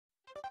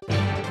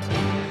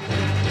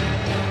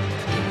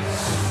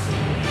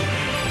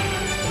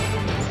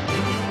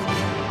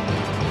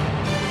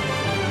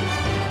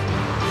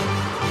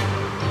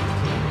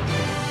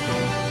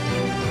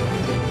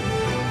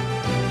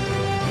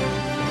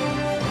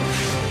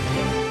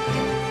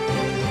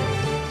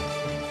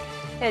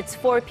It's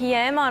 4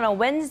 p.m. on a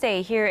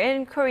Wednesday here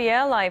in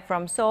Korea. Live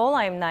from Seoul,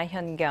 I'm Na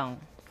Hyun-kyung.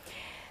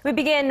 We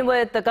begin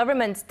with the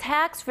government's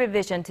tax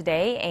revision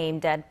today,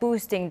 aimed at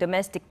boosting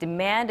domestic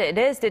demand. It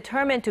is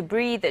determined to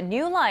breathe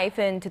new life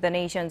into the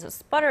nation's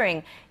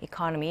sputtering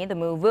economy. The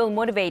move will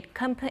motivate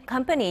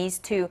companies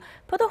to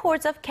put the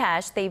hoards of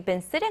cash they've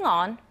been sitting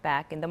on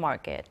back in the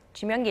market.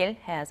 Myung-kil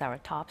has our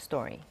top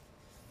story.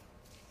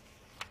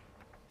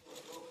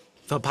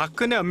 The Park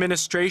Geun-hye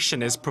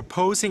administration is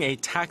proposing a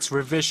tax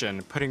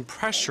revision, putting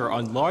pressure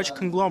on large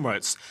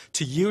conglomerates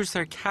to use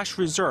their cash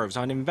reserves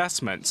on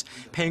investments,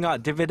 paying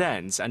out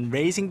dividends, and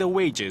raising the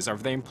wages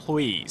of their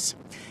employees.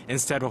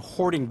 Instead of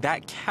hoarding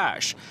that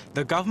cash,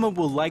 the government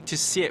would like to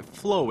see it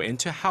flow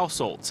into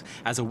households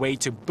as a way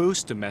to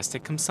boost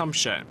domestic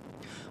consumption.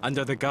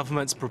 Under the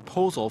government's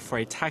proposal for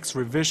a tax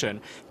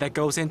revision that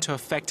goes into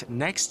effect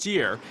next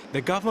year,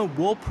 the government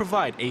will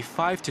provide a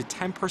 5 to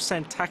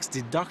 10% tax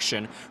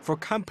deduction for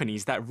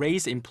companies that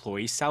raise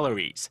employee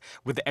salaries,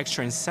 with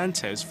extra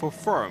incentives for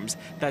firms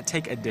that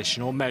take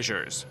additional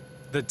measures.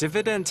 The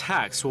dividend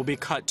tax will be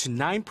cut to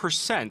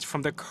 9%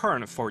 from the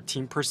current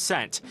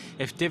 14%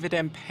 if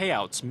dividend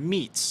payouts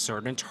meet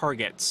certain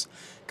targets.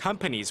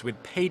 Companies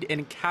with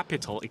paid-in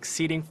capital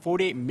exceeding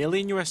 $48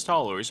 million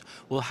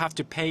will have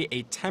to pay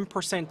a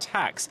 10%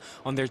 tax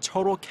on their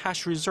total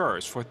cash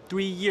reserves for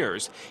 3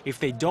 years if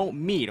they don't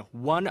meet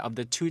one of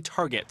the two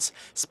targets,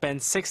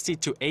 spend 60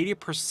 to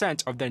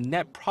 80% of their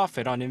net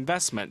profit on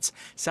investments,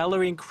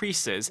 salary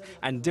increases,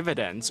 and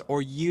dividends,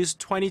 or use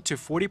 20 to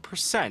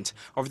 40%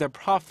 of their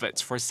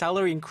profits for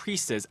salary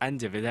increases and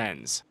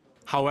dividends.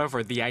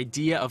 However, the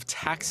idea of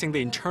taxing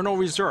the internal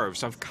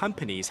reserves of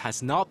companies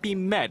has not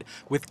been met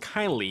with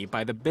kindly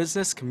by the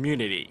business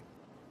community.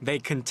 They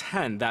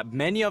contend that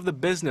many of the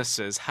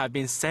businesses have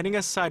been setting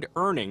aside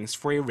earnings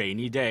for a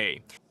rainy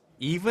day.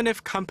 Even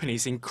if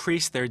companies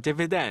increase their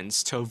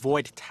dividends to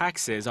avoid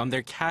taxes on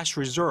their cash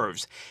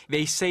reserves,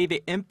 they say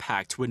the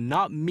impact would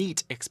not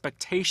meet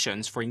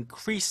expectations for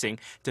increasing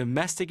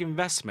domestic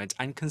investment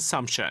and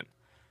consumption.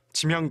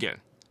 Myung-kil,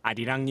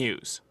 ARIRANG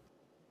News.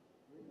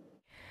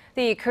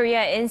 The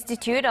Korea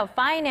Institute of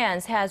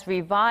Finance has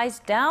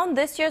revised down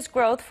this year's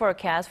growth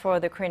forecast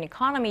for the Korean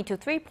economy to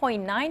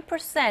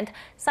 3.9%,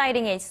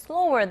 citing a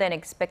slower than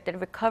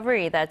expected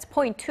recovery. That's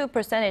 0.2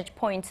 percentage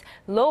points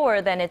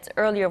lower than its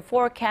earlier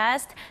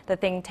forecast. The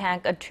think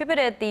tank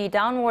attributed the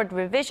downward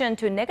revision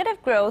to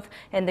negative growth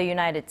in the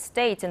United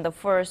States in the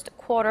first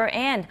quarter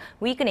and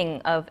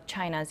weakening of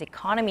China's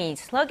economy.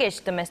 Sluggish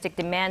domestic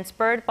demand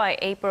spurred by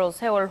April's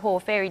Seoul-ho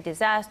ferry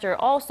disaster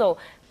also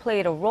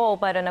played a role,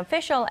 but an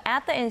official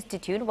at the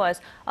institute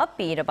was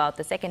upbeat about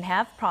the second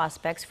half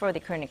prospects for the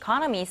Korean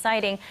economy,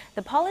 citing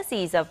the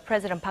policies of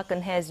President Park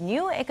Geun-hye's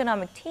new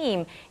economic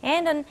team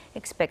and an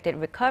expected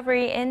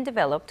recovery in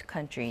developed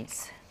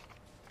countries.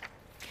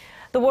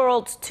 The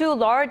world's two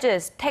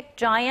largest tech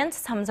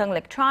giants, Samsung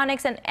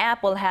Electronics and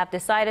Apple, have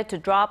decided to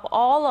drop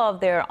all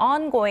of their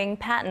ongoing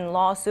patent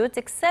lawsuits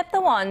except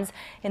the ones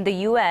in the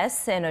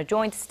U.S. In a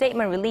joint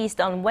statement released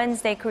on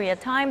Wednesday Korea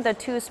time, the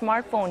two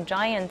smartphone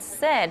giants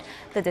said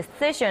the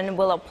decision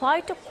will apply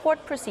to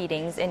court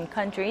proceedings in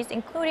countries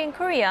including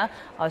Korea,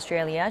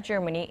 Australia,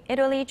 Germany,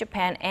 Italy,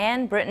 Japan,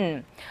 and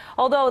Britain.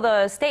 Although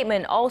the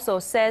statement also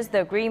says the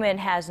agreement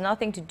has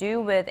nothing to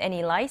do with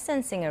any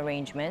licensing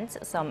arrangements,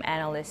 some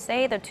analysts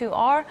say the two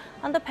are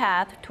on the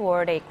path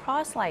toward a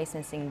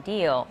cross-licensing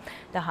deal.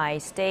 The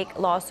high-stake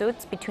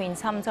lawsuits between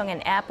Samsung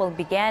and Apple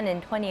began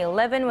in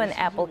 2011 when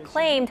Apple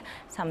claimed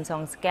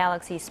Samsung's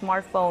Galaxy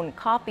smartphone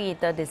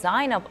copied the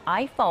design of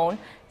iPhone.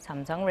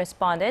 Samsung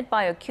responded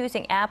by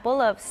accusing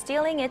Apple of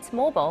stealing its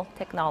mobile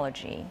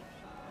technology.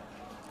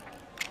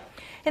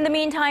 In the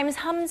meantime,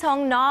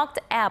 Samsung knocked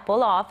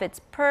Apple off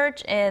its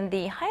perch in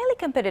the highly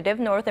competitive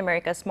North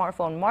America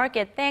smartphone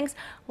market thanks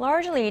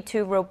largely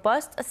to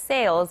robust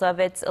sales of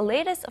its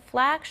latest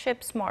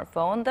flagship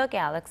smartphone, the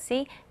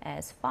Galaxy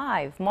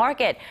S5.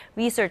 Market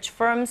research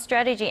firm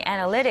Strategy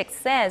Analytics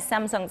says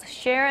Samsung's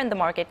share in the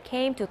market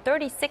came to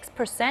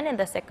 36% in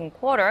the second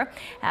quarter.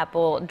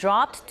 Apple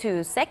dropped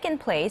to second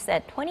place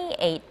at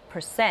 28%.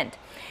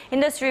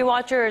 Industry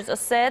watchers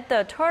said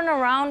the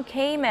turnaround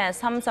came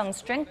as Samsung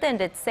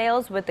strengthened its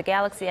sales with the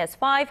Galaxy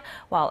S5,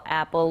 while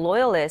Apple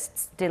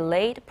loyalists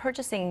delayed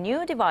purchasing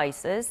new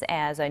devices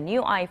as a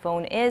new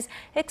iPhone is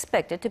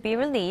expected to be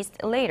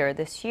released later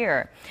this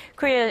year.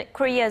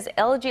 Korea's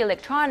LG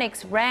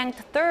Electronics ranked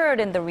third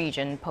in the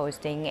region,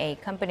 posting a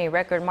company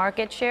record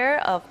market share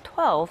of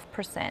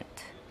 12%.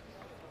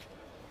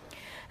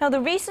 Now, the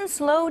recent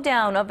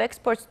slowdown of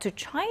exports to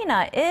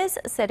China is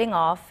setting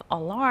off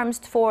alarms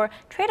for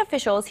trade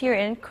officials here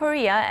in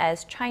Korea,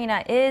 as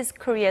China is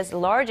Korea's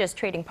largest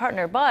trading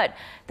partner, but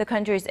the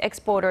country's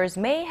exporters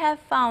may have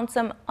found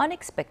some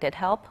unexpected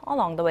help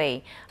along the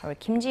way. Our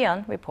Kim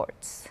Ji-yeon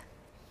reports.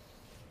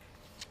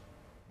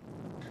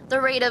 The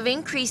rate of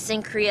increase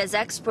in Korea's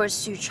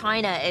exports to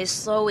China is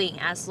slowing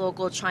as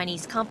local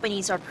Chinese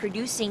companies are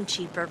producing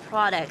cheaper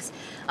products.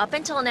 Up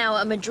until now,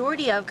 a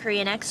majority of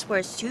Korean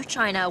exports to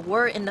China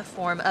were in the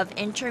form of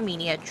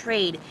intermediate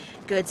trade,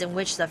 goods in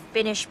which the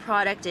finished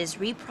product is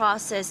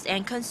reprocessed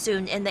and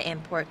consumed in the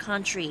import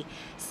country.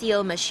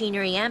 Steel,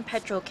 machinery, and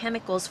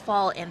petrochemicals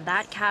fall in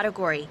that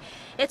category.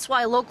 It's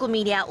why local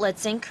media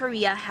outlets in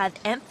Korea have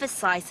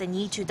emphasized the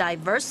need to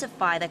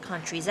diversify the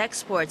country's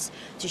exports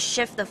to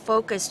shift the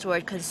focus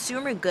toward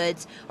consumer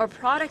goods or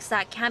products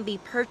that can be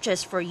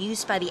purchased for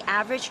use by the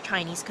average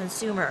Chinese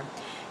consumer.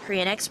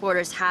 Korean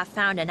exporters have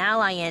found an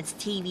ally in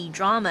TV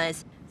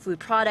dramas. Food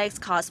products,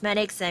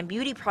 cosmetics, and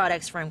beauty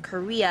products from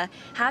Korea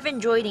have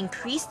enjoyed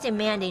increased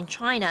demand in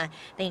China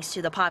thanks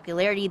to the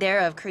popularity there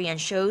of Korean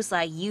shows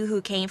like You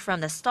Who Came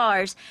from the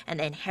Stars and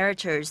The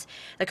Inheritors.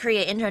 The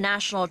Korea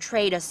International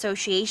Trade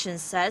Association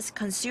says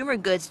consumer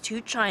goods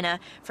to China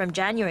from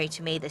January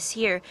to May this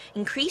year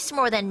increased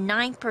more than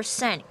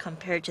 9%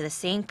 compared to the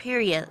same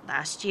period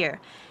last year.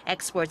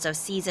 Exports of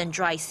seasoned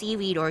dry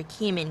seaweed, or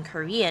kim in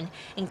Korean,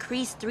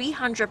 increased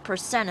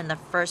 300% in the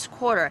first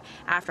quarter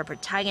after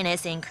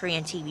protagonists in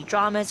Korean TV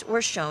dramas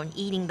were shown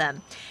eating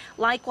them.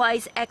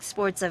 Likewise,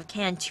 exports of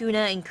canned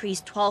tuna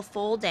increased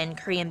 12-fold and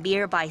Korean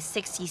beer by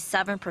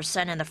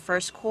 67% in the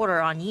first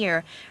quarter on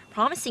year,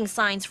 promising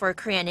signs for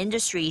Korean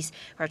industries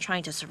who are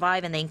trying to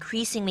survive in the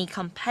increasingly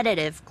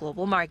competitive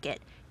global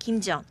market. Kim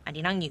Jeon,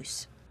 ARIRANG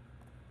News.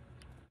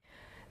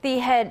 The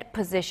head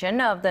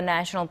position of the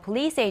National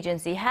Police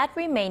Agency had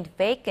remained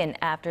vacant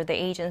after the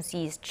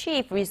agency's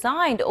chief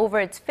resigned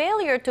over its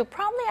failure to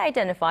promptly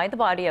identify the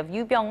body of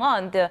Yoo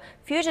Byung-eun, the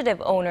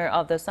fugitive owner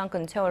of the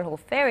sunken Seoul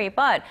ferry.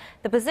 But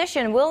the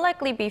position will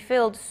likely be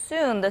filled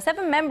soon. The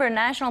 7-member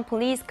National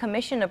Police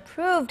Commission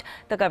approved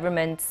the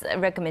government's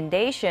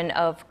recommendation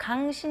of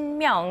Kang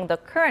Shin-myung, the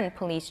current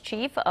police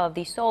chief of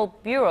the Seoul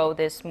Bureau,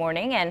 this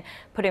morning and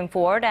put him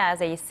forward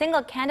as a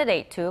single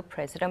candidate to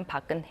President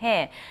Park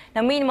Geun-hye.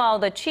 Now, meanwhile,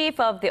 the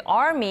Chief of the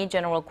Army,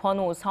 General Kwon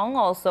Ho-sung,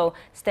 also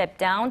stepped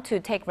down to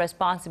take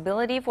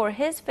responsibility for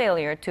his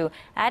failure to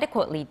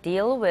adequately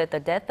deal with the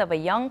death of a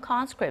young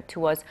conscript who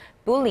was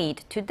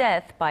bullied to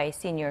death by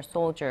senior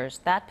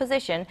soldiers. That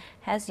position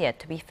has yet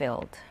to be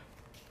filled.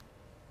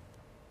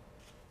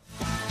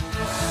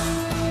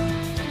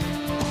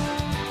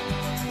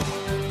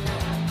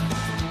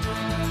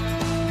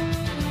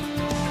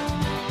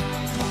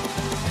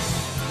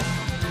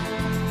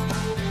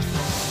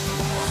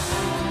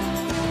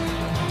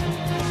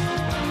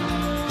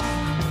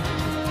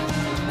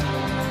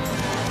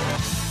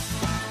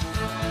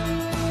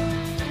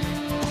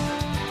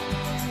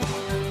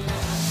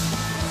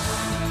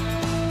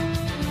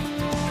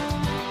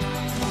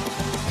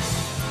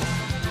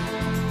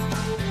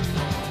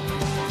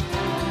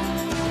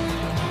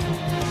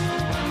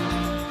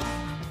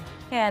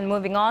 And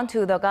moving on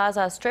to the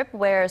Gaza Strip,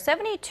 where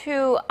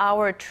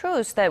 72-hour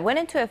truce that went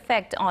into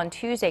effect on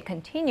Tuesday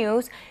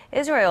continues.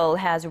 Israel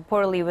has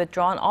reportedly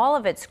withdrawn all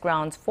of its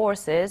ground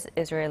forces.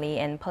 Israeli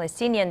and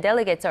Palestinian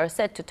delegates are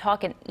set to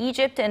talk in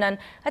Egypt in an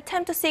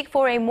attempt to seek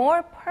for a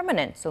more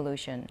permanent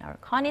solution. Our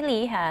Connie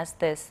Lee has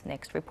this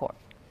next report.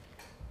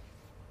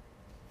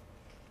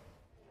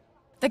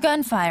 The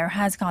gunfire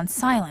has gone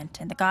silent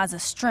in the Gaza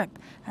Strip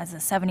as the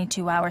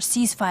 72-hour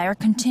ceasefire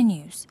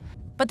continues.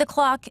 But the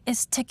clock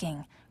is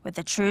ticking. With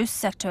the truce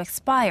set to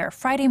expire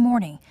Friday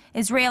morning,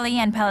 Israeli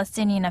and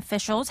Palestinian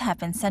officials have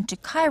been sent to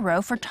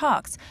Cairo for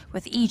talks,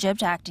 with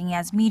Egypt acting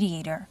as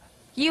mediator.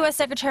 U.S.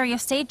 Secretary of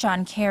State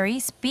John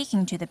Kerry,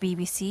 speaking to the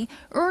BBC,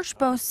 urged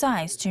both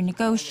sides to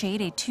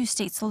negotiate a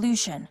two-state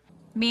solution.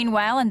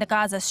 Meanwhile, in the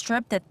Gaza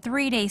Strip, the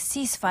 3-day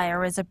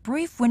ceasefire is a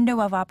brief window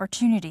of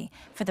opportunity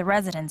for the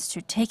residents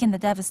to take in the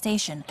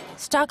devastation,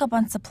 stock up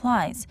on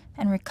supplies,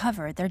 and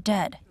recover their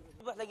dead.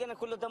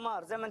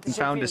 We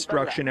found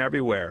destruction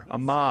everywhere. A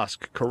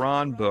mosque,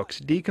 Quran books,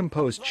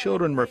 decomposed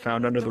children were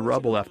found under the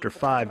rubble after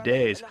 5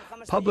 days.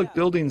 Public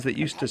buildings that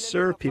used to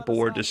serve people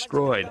were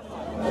destroyed.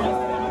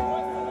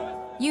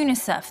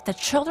 UNICEF, the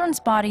children's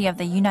body of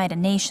the United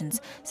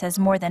Nations, says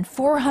more than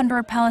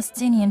 400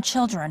 Palestinian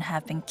children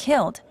have been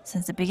killed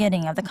since the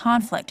beginning of the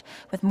conflict,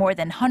 with more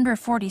than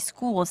 140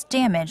 schools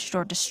damaged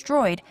or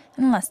destroyed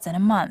in less than a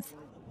month.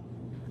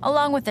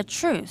 Along with the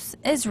truce,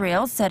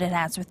 Israel said it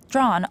has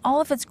withdrawn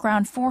all of its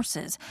ground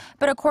forces,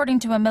 but according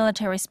to a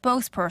military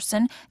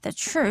spokesperson, the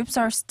troops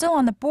are still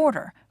on the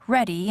border,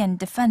 ready in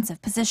defensive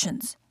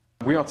positions.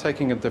 We are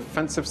taking a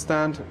defensive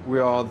stand. We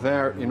are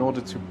there in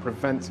order to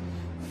prevent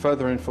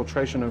further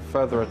infiltration and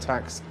further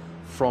attacks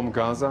from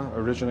Gaza,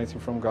 originating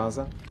from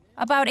Gaza.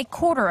 About a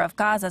quarter of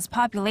Gaza's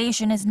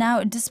population is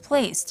now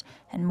displaced,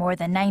 and more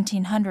than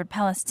 1,900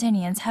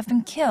 Palestinians have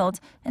been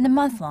killed in the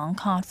month-long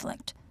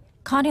conflict.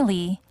 Connie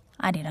Lee,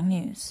 ARIRANG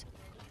News.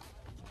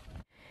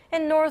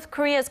 And North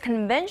Korea's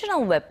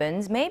conventional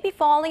weapons may be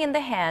falling in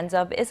the hands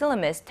of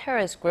Islamist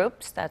terrorist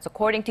groups. That's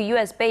according to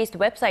U.S.-based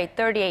website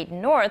 38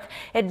 North.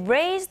 It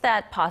raised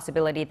that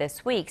possibility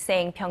this week,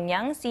 saying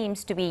Pyongyang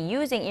seems to be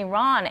using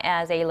Iran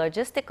as a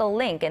logistical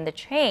link in the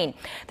chain.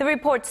 The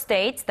report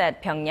states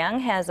that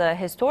Pyongyang has a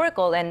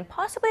historical and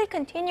possibly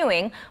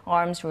continuing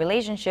arms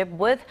relationship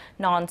with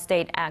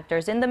non-state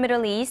actors in the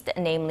Middle East,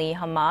 namely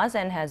Hamas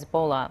and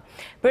Hezbollah.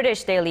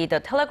 British daily The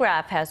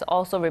Telegraph has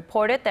also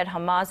reported that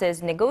Hamas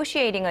is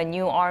negotiating a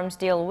new arms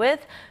deal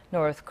with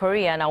North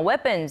Korea. Now,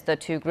 weapons the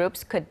two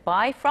groups could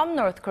buy from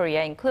North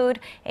Korea include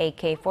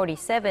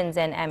AK-47s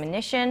and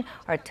ammunition,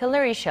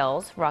 artillery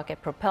shells,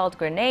 rocket-propelled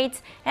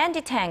grenades,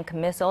 anti-tank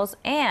missiles,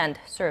 and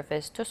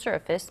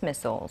surface-to-surface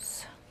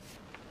missiles.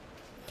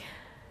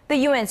 The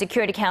UN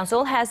Security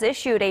Council has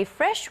issued a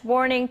fresh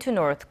warning to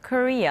North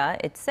Korea.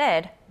 It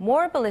said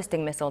more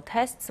ballistic missile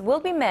tests will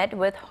be met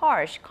with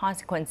harsh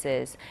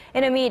consequences.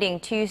 In a meeting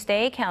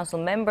Tuesday, Council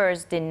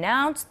members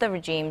denounced the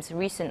regime's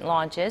recent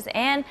launches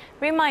and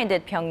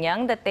reminded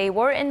Pyongyang that they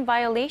were in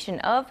violation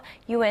of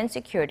UN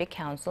Security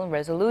Council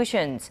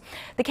resolutions.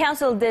 The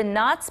Council did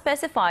not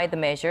specify the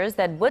measures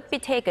that would be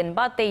taken,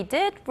 but they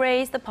did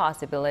raise the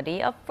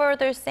possibility of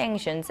further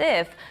sanctions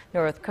if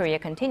North Korea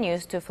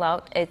continues to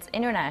flout its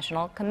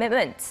international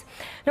commitments.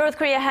 North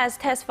Korea has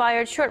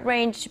test-fired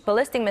short-range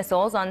ballistic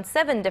missiles on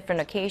 7 different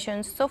occasions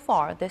so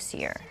far this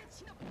year.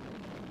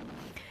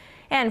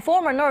 And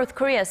former North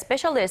Korea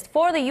specialist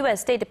for the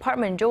U.S. State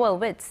Department Joel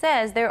Witt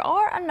says there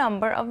are a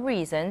number of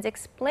reasons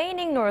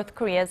explaining North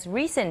Korea's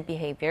recent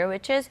behavior,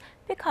 which is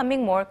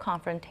becoming more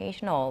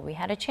confrontational. We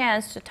had a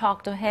chance to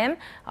talk to him.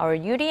 Our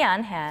Yoo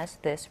Rian has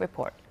this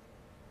report.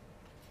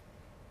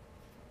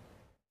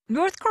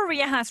 North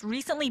Korea has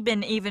recently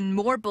been even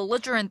more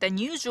belligerent than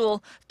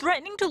usual,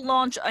 threatening to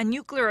launch a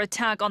nuclear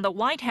attack on the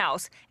White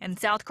House and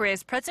South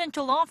Korea's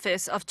presidential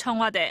office of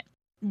Cheongwade.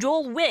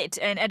 Joel Witt,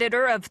 an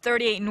editor of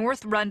 38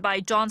 North run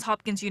by Johns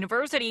Hopkins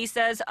University,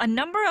 says a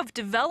number of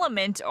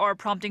developments are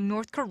prompting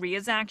North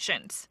Korea's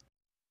actions.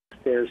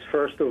 There's,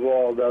 first of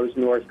all, those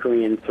North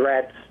Korean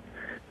threats.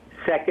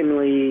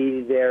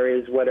 Secondly, there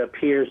is what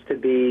appears to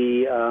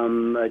be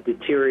a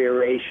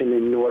deterioration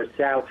in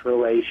North-South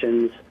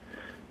relations.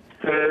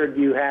 Third,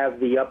 you have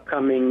the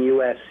upcoming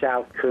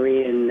U.S.-South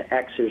Korean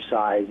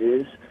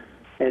exercises.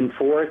 And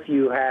fourth,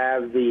 you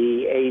have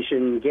the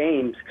Asian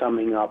Games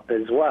coming up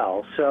as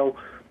well. So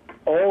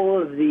all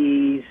of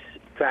these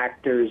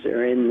factors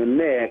are in the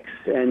mix,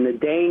 and the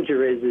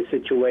danger is the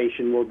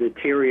situation will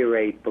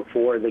deteriorate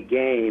before the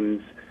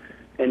Games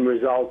and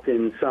result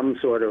in some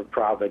sort of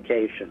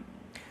provocation.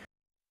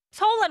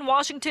 Seoul and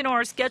Washington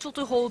are scheduled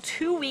to hold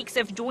 2 weeks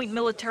of joint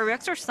military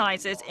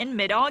exercises in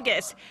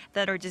mid-August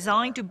that are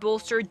designed to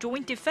bolster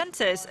joint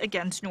defenses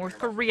against North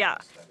Korea.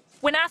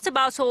 When asked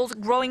about Seoul's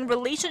growing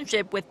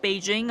relationship with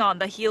Beijing on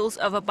the heels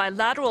of a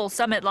bilateral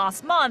summit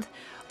last month,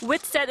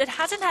 Witt said it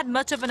hasn't had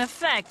much of an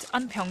effect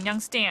on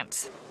Pyongyang's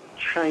stance.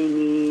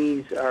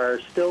 Chinese are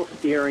still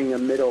steering a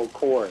middle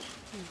course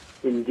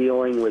in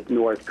dealing with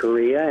North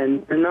Korea,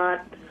 and they're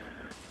not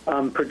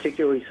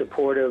particularly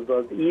supportive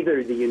of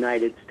either the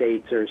United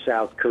States or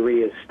South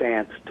Korea's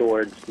stance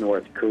towards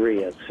North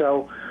Korea.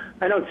 So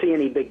I don't see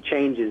any big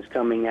changes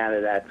coming out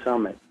of that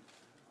summit.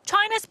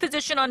 China's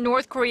position on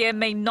North Korea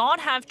may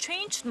not have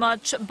changed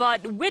much,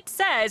 but Witt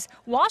says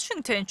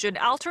Washington should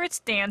alter its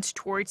stance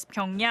towards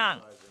Pyongyang.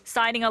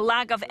 Citing a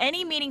lack of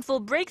any meaningful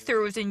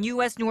breakthroughs in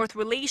U.S.-North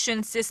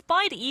relations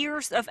despite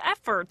years of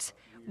efforts,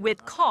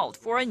 Witt called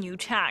for a new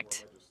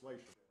tact.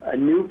 A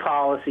new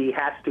policy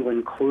has to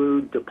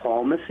include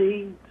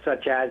diplomacy,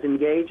 such as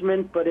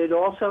engagement, but it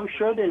also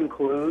should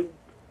include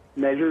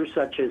measures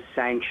such as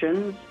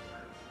sanctions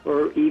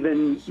or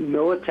even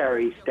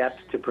military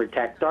steps to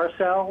protect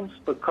ourselves,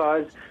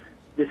 because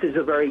this is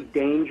a very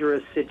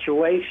dangerous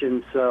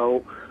situation,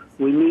 so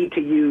we need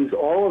to use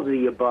all of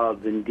the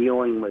above in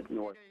dealing with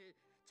North.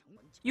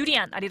 Yoo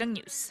Rian, ARIRANG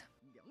News.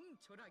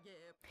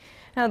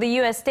 Now, the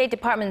U.S. State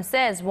Department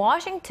says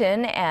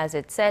Washington, as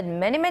it said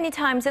many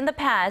times in the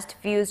past,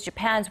 views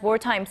Japan's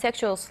wartime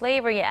sexual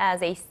slavery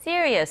as a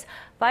serious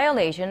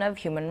violation of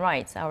human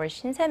rights. Our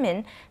Shin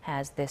Se-min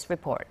has this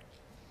report.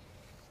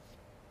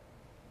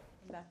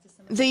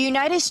 The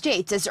United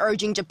States is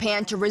urging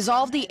Japan to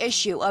resolve the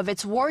issue of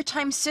its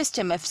wartime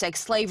system of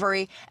sex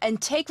slavery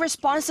and take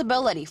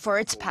responsibility for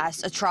its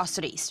past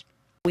atrocities.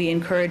 We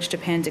encourage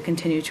Japan to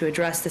continue to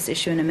address this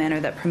issue in a manner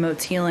that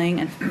promotes healing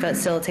and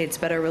facilitates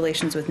better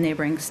relations with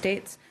neighboring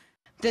states.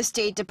 The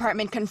State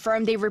Department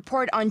confirmed a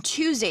report on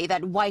Tuesday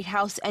that White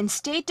House and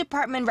State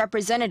Department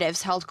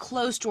representatives held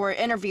closed-door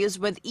interviews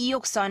with Lee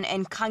Ok-sun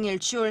and Kang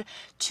Il-chul,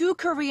 2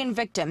 Korean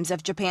victims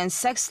of Japan's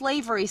sex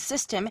slavery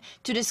system,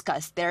 to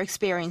discuss their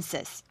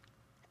experiences.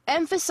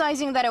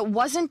 Emphasizing that it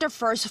wasn't the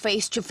first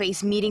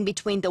face-to-face meeting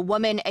between the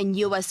woman and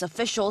U.S.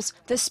 officials,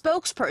 the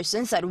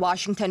spokesperson said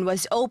Washington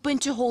was open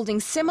to holding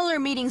similar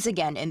meetings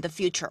again in the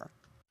future.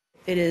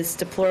 It is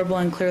deplorable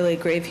and clearly a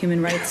grave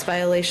human rights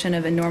violation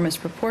of enormous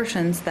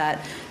proportions that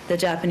the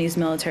Japanese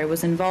military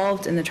was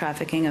involved in the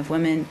trafficking of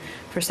women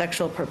for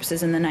sexual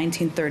purposes in the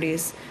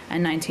 1930s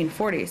and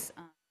 1940s.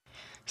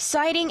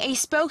 Citing a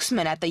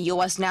spokesman at the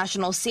U.S.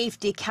 National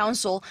Safety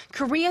Council,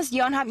 Korea's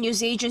Yonhap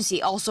News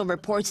Agency also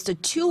reports the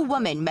two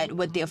women met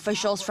with the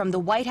officials from the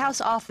White House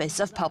Office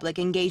of Public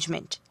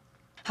Engagement.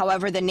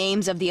 However, the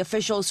names of the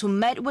officials who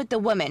met with the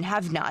women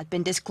have not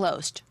been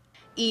disclosed.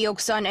 Lee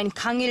Hyuk-sun and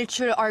Kang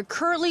Il-chul are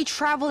currently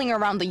traveling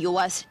around the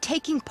U.S.,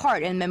 taking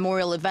part in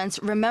memorial events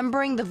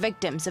remembering the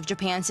victims of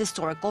Japan's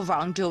historical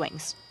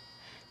wrongdoings.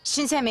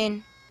 Shin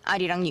Se-min,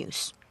 ARIRANG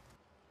News.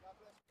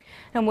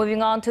 Now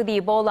moving on to the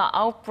Ebola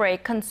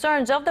outbreak,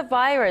 concerns of the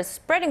virus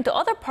spreading to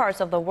other parts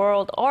of the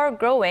world are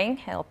growing.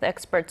 Health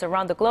experts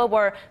around the globe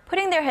are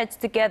putting their heads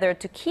together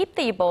to keep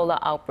the Ebola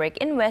outbreak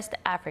in West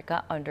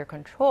Africa under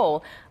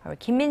control. Our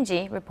Kim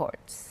Min-ji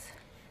reports.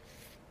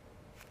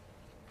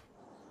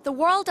 The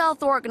World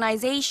Health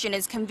Organization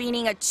is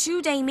convening a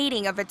two-day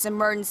meeting of its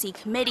emergency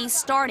committee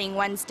starting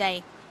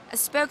Wednesday. A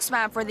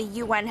spokesman for the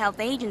UN Health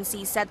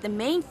Agency said the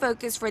main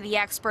focus for the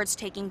experts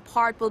taking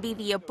part will be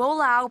the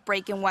Ebola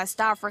outbreak in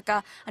West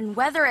Africa and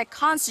whether it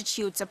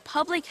constitutes a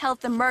public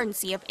health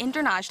emergency of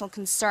international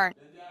concern.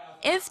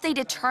 If they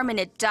determine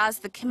it does,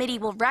 the committee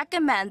will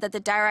recommend that the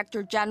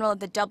Director General of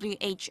the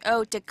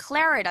WHO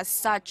declare it as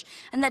such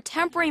and that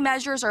temporary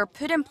measures are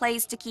put in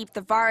place to keep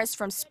the virus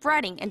from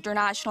spreading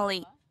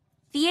internationally.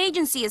 The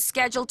agency is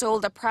scheduled to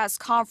hold a press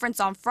conference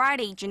on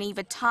Friday,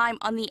 Geneva time,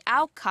 on the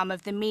outcome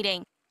of the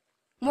meeting.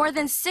 More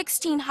than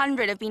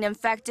 1,600 have been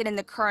infected in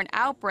the current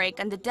outbreak,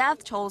 and the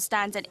death toll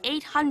stands at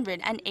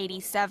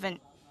 887.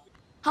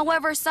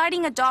 However,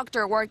 citing a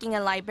doctor working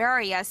in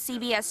Liberia,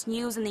 CBS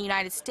News in the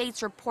United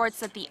States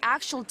reports that the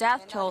actual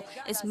death toll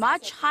is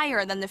much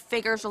higher than the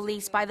figures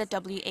released by the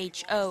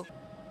WHO.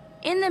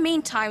 In the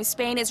meantime,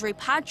 Spain is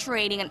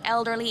repatriating an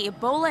elderly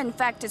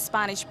Ebola-infected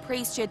Spanish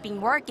priest who had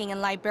been working in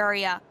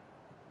Liberia.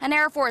 An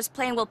Air Force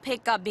plane will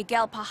pick up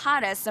Miguel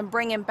Pajares and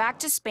bring him back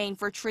to Spain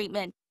for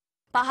treatment.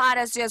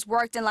 Pajares, who has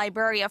worked in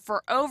Liberia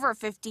for over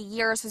 50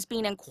 years, has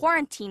been in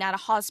quarantine at a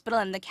hospital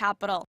in the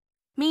capital.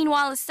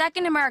 Meanwhile, a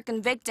second American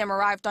victim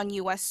arrived on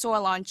U.S.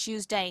 soil on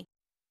Tuesday.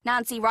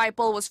 Nancy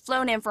Ripoll was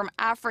flown in from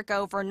Africa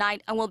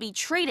overnight and will be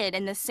treated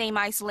in the same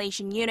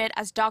isolation unit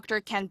as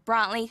Dr. Ken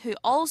Brantley, who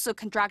also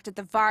contracted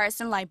the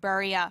virus in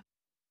Liberia.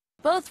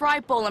 Both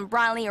Ripoll and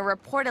Brantley are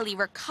reportedly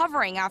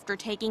recovering after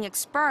taking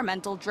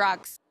experimental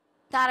drugs.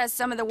 That has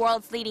some of the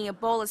world's leading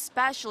Ebola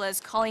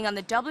specialists calling on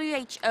the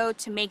WHO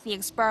to make the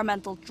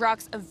experimental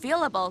drugs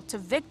available to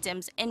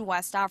victims in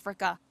West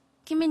Africa.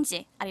 Kim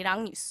Min-ji,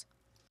 ARIRANG News.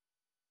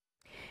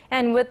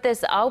 And with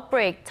this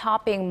outbreak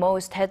topping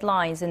most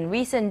headlines in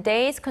recent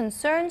days,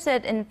 concerns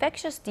that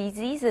infectious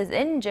diseases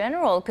in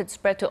general could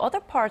spread to other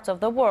parts of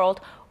the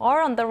world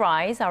are on the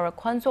rise. Our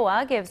Kwon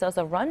So-ah gives us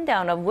a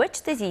rundown of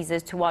which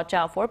diseases to watch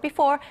out for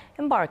before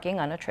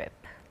embarking on a trip.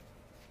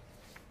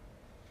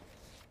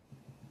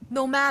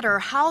 No matter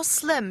how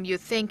slim you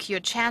think your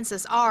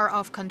chances are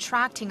of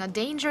contracting a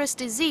dangerous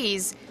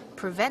disease,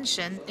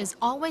 prevention is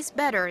always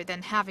better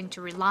than having to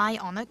rely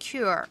on a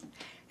cure,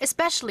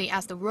 especially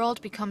as the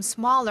world becomes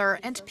smaller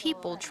and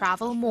people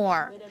travel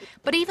more.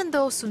 But even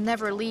those who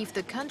never leave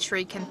the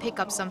country can pick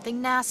up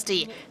something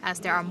nasty, as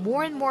there are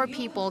more and more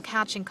people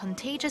catching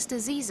contagious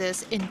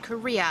diseases in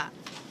Korea.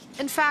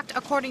 In fact,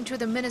 according to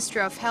the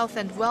Ministry of Health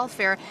and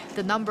Welfare,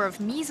 the number of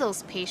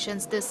measles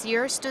patients this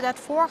year stood at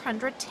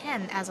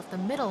 410 as of the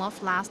middle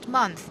of last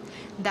month.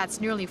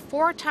 That's nearly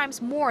 4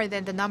 times more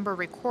than the number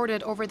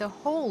recorded over the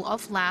whole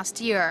of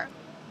last year.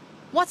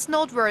 What's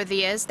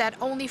noteworthy is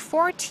that only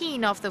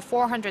 14 of the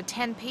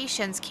 410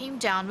 patients came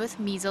down with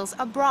measles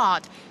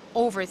abroad.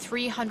 Over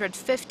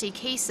 350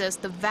 cases,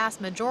 the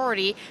vast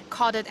majority,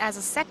 caught it as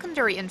a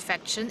secondary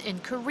infection in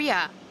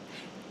Korea.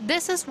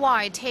 This is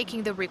why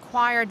taking the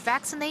required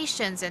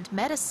vaccinations and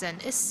medicine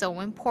is so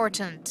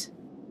important.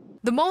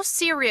 The most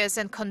serious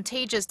and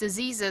contagious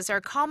diseases are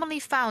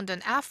commonly found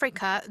in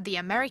Africa, the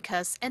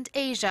Americas, and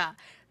Asia.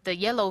 The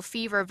yellow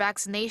fever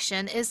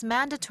vaccination is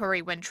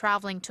mandatory when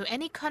traveling to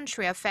any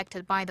country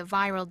affected by the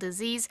viral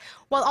disease,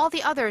 while all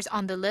the others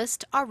on the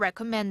list are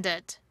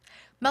recommended.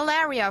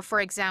 Malaria,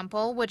 for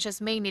example, which is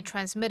mainly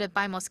transmitted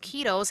by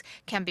mosquitoes,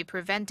 can be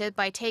prevented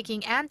by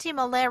taking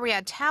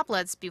anti-malaria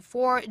tablets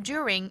before,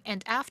 during,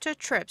 and after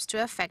trips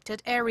to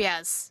affected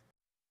areas.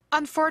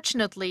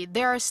 Unfortunately,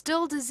 there are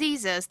still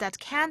diseases that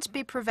can't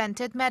be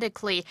prevented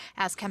medically,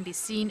 as can be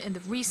seen in the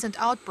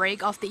recent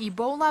outbreak of the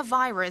Ebola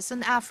virus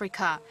in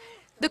Africa.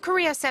 The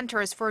Korea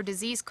Centers for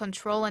Disease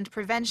Control and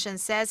Prevention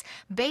says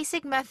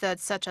basic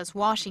methods such as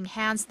washing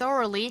hands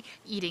thoroughly,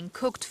 eating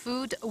cooked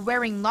food,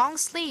 wearing long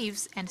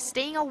sleeves, and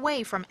staying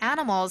away from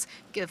animals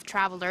give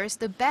travelers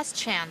the best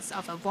chance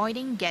of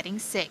avoiding getting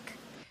sick.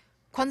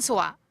 Kwon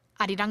So-ah,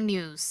 ARIRANG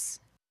News.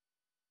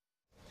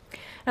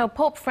 Now,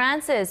 Pope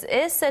Francis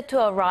is set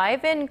to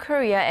arrive in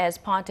Korea as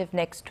pontiff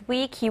next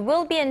week. He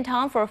will be in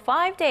town for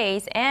 5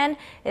 days and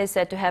is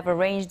said to have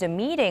arranged a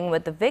meeting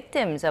with the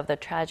victims of the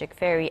tragic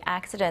ferry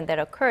accident that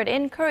occurred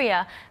in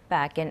Korea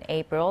back in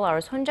April. Our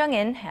Son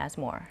Jung-in has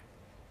more.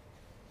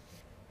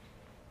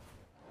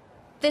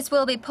 This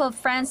will be Pope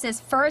Francis'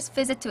 first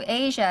visit to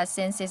Asia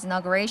since his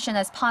inauguration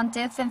as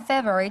pontiff in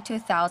February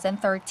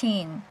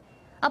 2013.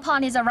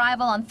 Upon his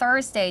arrival on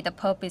Thursday, the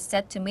Pope is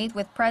set to meet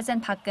with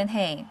President Park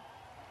Geun-hye.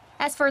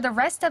 As for the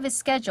rest of his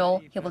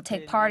schedule, he will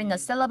take part in a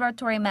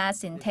celebratory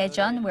mass in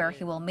Daejeon, where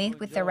he will meet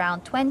with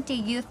around 20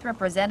 youth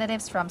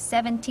representatives from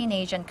 17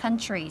 Asian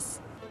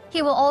countries.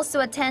 He will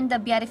also attend the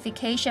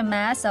beatification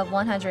mass of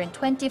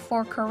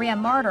 124 Korean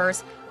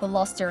martyrs who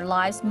lost their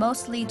lives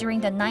mostly during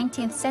the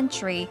 19th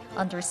century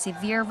under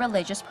severe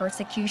religious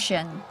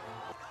persecution.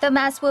 The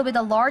mass will be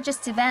the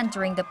largest event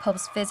during the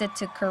Pope's visit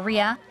to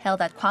Korea, held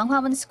at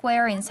Gwanghwamun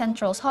Square in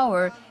central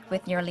Seoul,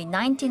 with nearly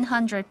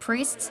 1,900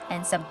 priests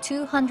and some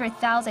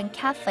 200,000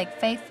 Catholic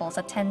faithfuls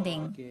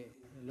attending.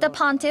 The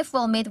pontiff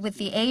will meet with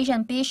the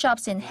Asian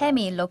bishops in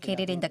Hemi,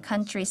 located in the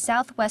country's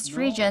southwest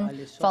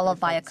region, followed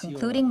by a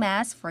concluding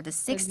mass for the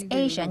 6th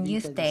Asian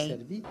Youth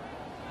Day.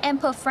 And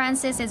Pope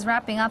Francis is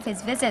wrapping up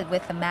his visit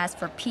with a mass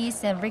for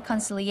peace and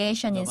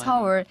reconciliation in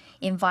Seoul,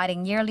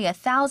 inviting nearly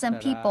 1,000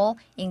 people,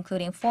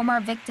 including former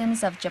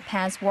victims of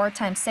Japan's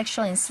wartime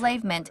sexual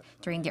enslavement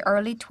during the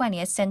early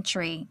 20th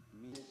century.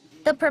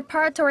 The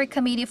preparatory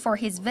committee for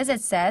his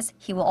visit says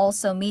he will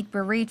also meet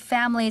bereaved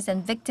families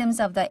and victims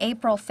of the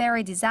April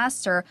ferry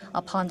disaster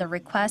upon the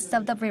request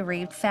of the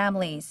bereaved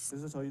families.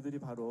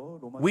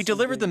 We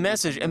delivered the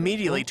message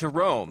immediately to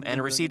Rome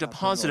and received a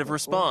positive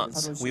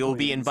response. We will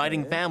be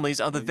inviting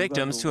families of the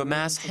victims to a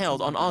mass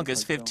held on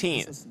August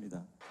 15th.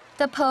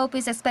 The Pope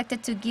is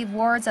expected to give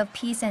words of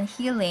peace and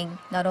healing,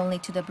 not only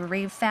to the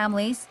bereaved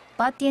families,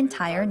 but the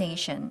entire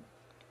nation.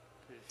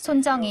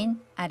 손정인,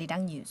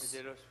 ARIRANG News.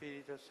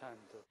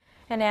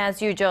 And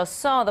as you just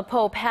saw, the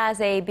Pope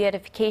has a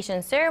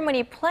beatification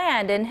ceremony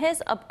planned in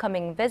his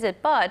upcoming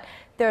visit, but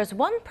there's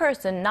one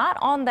person not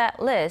on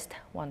that list,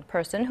 one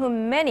person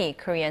whom many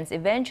Koreans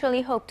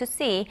eventually hope to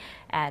see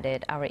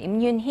added. Our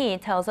Myung-kil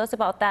tells us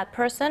about that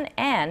person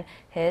and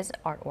his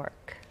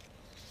artwork.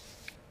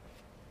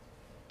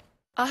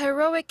 A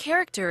heroic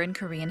character in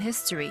Korean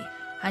history,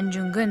 Han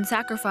Jung-gun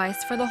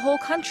sacrificed for the whole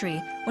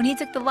country when he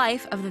took the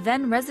life of the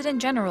then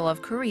resident general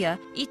of Korea,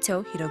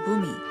 Ito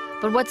Hirobumi.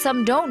 But what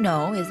some don't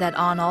know is that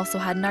An also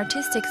had an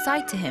artistic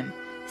side to him,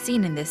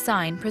 seen in this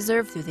sign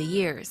preserved through the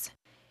years.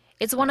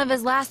 It's one of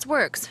his last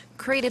works,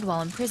 created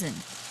while in prison,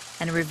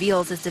 and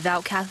reveals his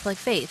devout Catholic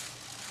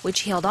faith, which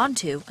he held on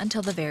to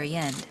until the very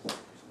end.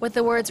 With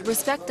the words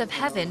 "respect of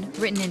heaven"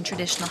 written in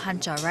traditional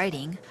Hanja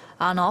writing,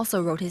 An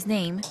also wrote his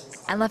name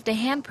and left a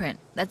handprint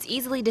that's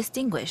easily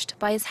distinguished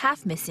by his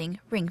half-missing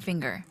ring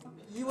finger.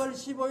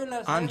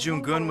 An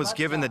Jung-gun was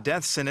given the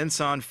death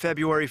sentence on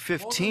February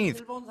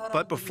 15th,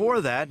 but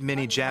before that,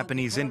 many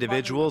Japanese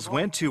individuals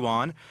went to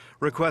An,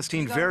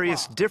 requesting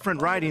various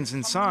different writings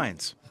and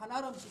signs.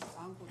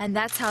 And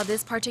that's how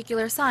this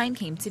particular sign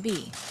came to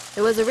be.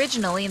 It was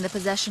originally in the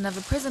possession of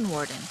a prison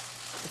warden.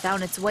 It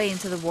found its way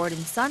into the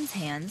warden's son's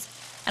hands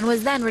and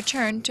was then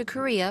returned to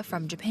Korea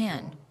from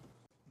Japan.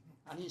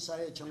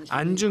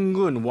 An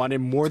Jung-gun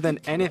wanted more than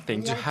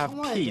anything to have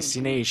peace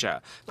in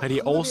Asia, but he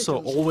also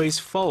always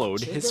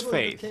followed his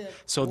faith,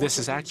 so this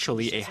is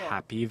actually a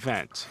happy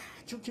event.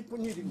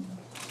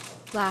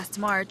 Last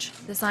March,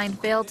 the sign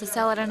failed to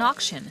sell at an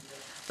auction,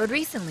 but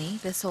recently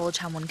the Seoul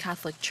Jamwon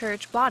Catholic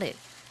Church bought it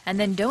and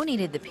then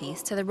donated the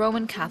piece to the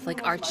Roman Catholic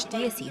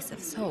Archdiocese of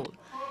Seoul.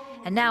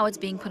 And now it's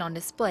being put on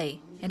display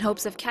in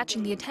hopes of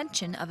catching the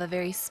attention of a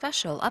very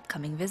special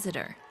upcoming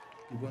visitor.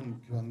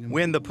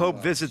 When the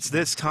Pope visits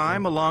this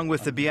time, along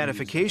with the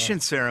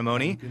beatification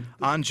ceremony,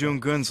 An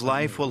Jung-gun's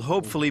life will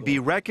hopefully be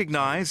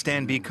recognized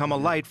and become a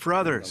light for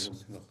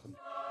others.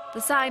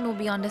 The sign will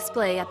be on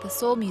display at the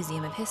Seoul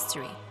Museum of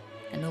History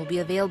and will be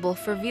available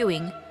for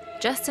viewing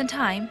just in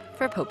time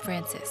for Pope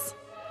Francis.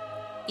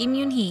 Im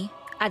Yoon-hee,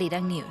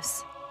 ARIRANG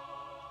News.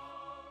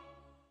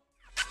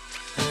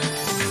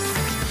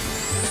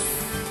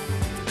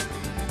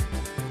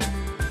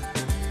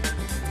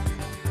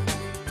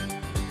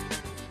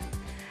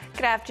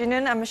 Good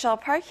afternoon, I'm Michelle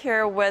Park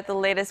here with the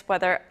latest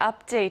weather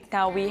update.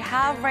 Now we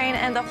have rain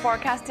in the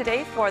forecast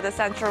today for the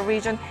central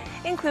region,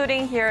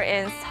 including here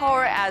in Seoul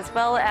as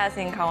well as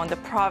in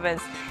Gangwon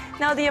province.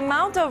 Now the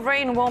amount of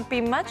rain won't be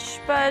much,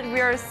 but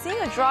we are seeing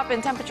a drop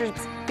in temperatures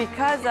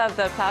because of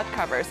the cloud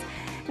covers.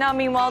 Now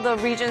meanwhile, the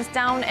regions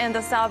down in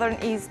the southern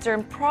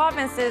eastern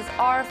provinces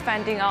are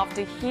fending off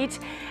the heat.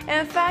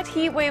 In fact,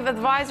 heat wave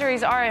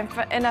advisories are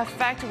in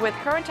effect with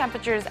current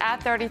temperatures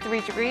at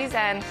 33 degrees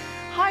and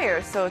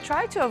higher, so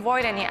try to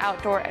avoid any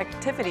outdoor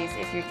activities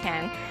if you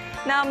can.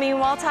 Now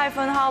meanwhile,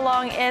 Typhoon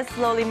Halong is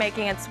slowly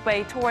making its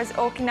way towards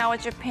Okinawa,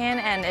 Japan,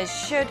 and it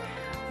should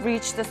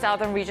reach the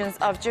southern regions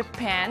of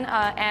Japan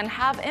and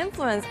have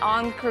influence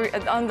on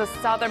the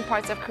southern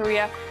parts of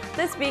Korea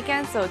this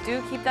weekend, so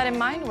do keep that in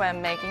mind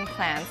when making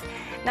plans.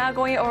 Now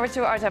going over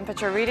to our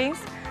temperature readings.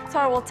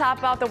 Seoul will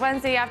top out the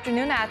Wednesday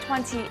afternoon at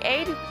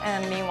 28,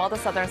 and meanwhile the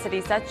southern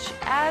cities such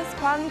as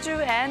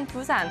Gwangju and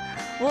Busan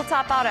will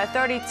top out at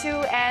 32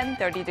 and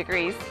 30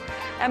 degrees.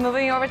 And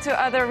moving over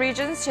to other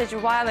regions,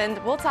 Jeju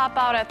Island will top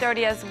out at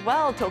 30 as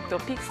well.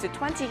 Dokdo peaks to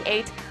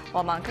 28,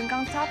 while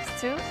Mankangang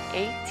tops to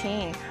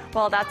 18.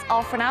 Well, that's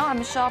all for now. I'm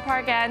Michelle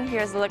Park, and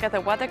here's a look at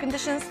the weather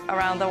conditions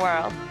around the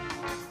world.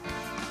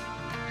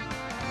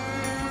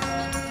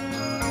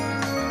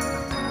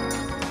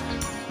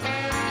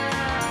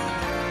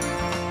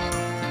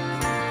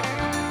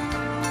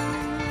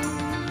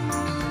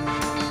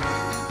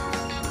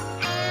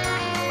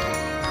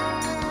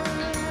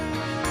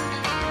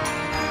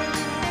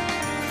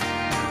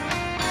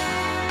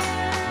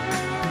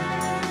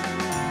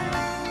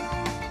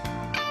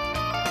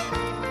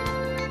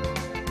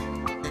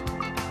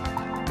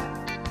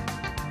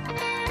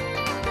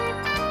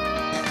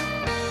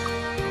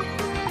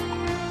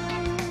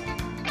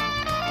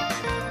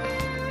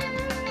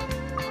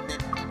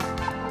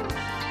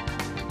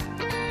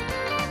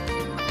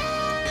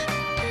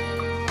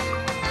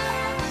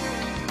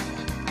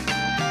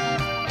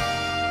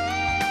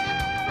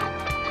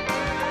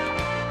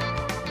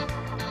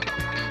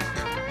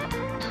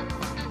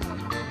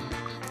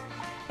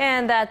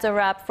 And that's a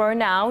wrap for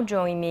now.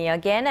 Join me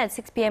again at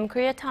 6 p.m.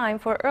 Korea time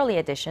for early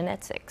edition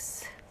at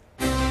 6.